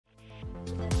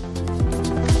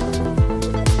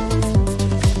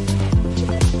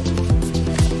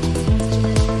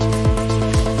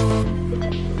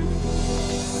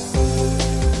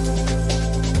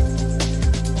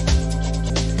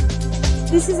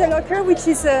is a locker which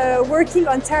is working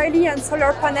entirely on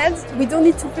solar panels. We don't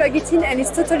need to plug it in and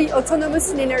it's totally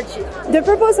autonomous in energy. The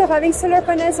purpose of having solar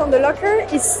panels on the locker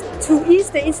is to ease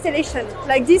the installation.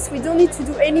 Like this, we don't need to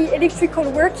do any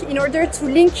electrical work in order to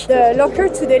link the locker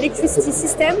to the electricity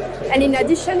system, and in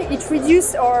addition, it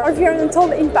reduces our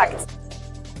environmental impact.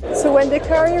 So when the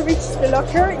courier reaches the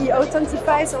locker, he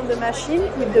authenticates on the machine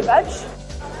with the badge.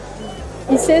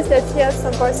 He says that he has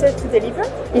some parcels to deliver.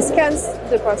 He scans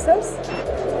the parcels.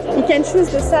 He can choose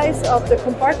the size of the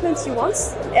compartment he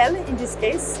wants, L in this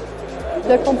case.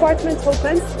 The compartment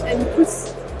opens and he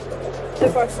puts the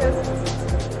parcels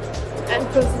and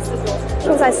closes the door. Je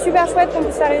trouve ça super chouette qu'on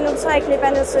puisse faire une option avec les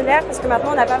panneaux solaires parce que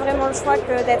maintenant on n'a pas vraiment le choix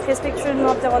que d'être respectueux de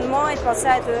l'environnement et de penser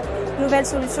à de nouvelles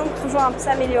solutions pour toujours un peu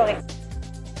s'améliorer.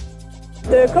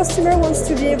 The customer wants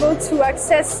to be able to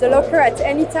access the locker at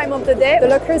any time of the day. The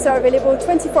lockers are available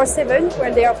 24/7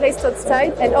 when they are placed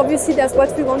outside, and obviously that's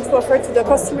what we want to offer to the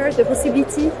customer, the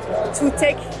possibility to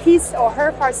take his or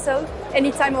her parcel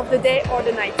any time of the day or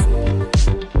the night.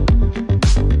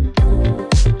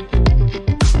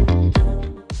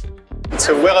 It's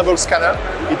a wearable scanner.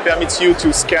 It permits you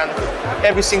to scan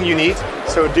everything you need.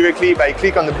 So directly by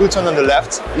click on the button on the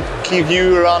left, it gives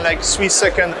you around like 3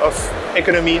 seconds of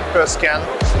economy per scan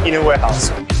in a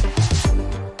warehouse.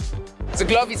 The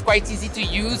glove is quite easy to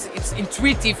use. It's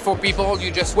intuitive for people.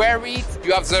 You just wear it.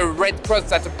 You have the red cross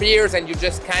that appears and you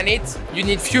just scan it. You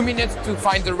need few minutes to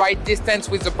find the right distance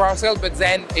with the parcel, but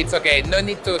then it's okay. No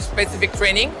need to specific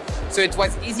training. So it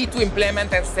was easy to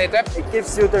implement and set up. It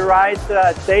gives you the right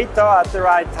data at the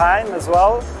right time as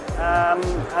well.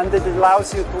 And it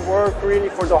allows you to work really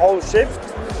for the whole shift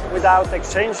without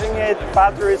exchanging it,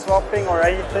 battery swapping or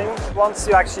anything. Once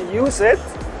you actually use it,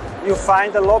 you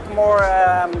find a lot more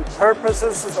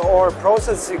purposes or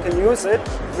processes you can use it.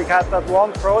 We had that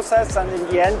one process, and in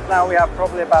the end now we have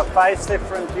probably about 5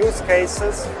 different use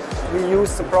cases we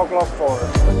use the ProGlove for.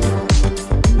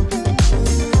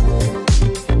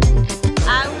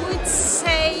 I would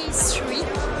say 3.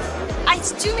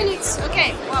 It's 2 minutes,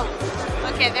 okay, wow.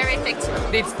 Okay, very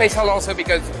effective. It's special also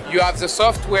because you have the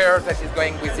software that is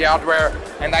going with the hardware,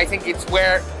 and I think it's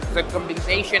where the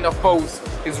combination of both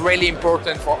is really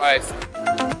important for us.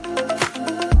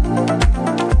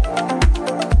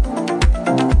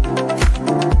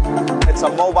 It's a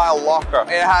mobile locker.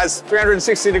 It has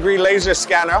 360-degree laser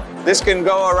scanner. This can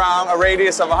go around a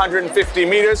radius of 150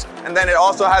 meters, and then it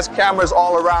also has cameras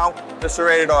all around the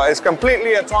serrated door. It's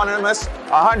completely autonomous,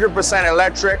 100%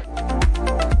 electric.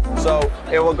 So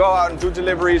it will go out and do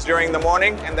deliveries during the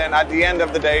morning, and then at the end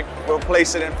of the day, we'll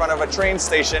place it in front of a train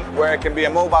station where it can be a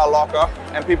mobile locker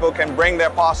and people can bring their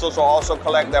parcels or also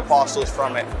collect their parcels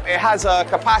from it. It has a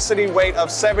capacity weight of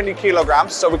 70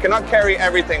 kilograms, so we cannot carry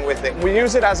everything with it. We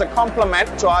use it as a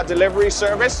complement to our delivery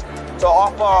service to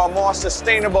offer a more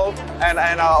sustainable and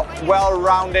a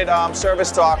well-rounded service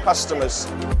to our customers.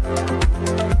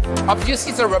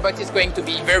 Obviously, the robot is going to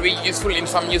be very useful in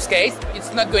some use case.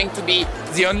 It's not going to be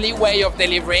the only way of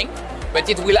delivering, but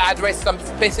it will address some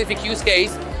specific use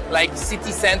case, like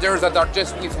city centers that are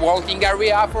just with walking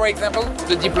area, for example.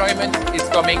 The deployment is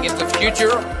coming in the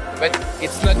future, but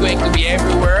it's not going to be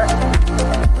everywhere.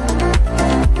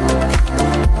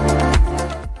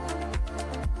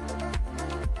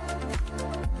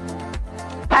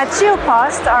 At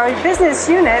Geopost, our business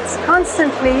units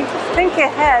constantly think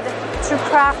ahead to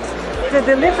craft the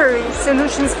delivery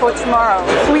solutions for tomorrow.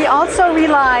 We also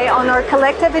rely on our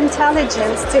collective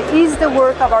intelligence to ease the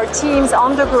work of our teams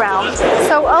on the ground.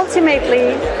 So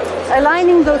ultimately,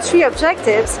 aligning those 3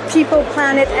 objectives, people,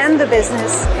 planet, and the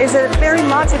business, is a very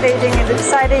motivating and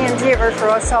exciting endeavor for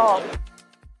us all.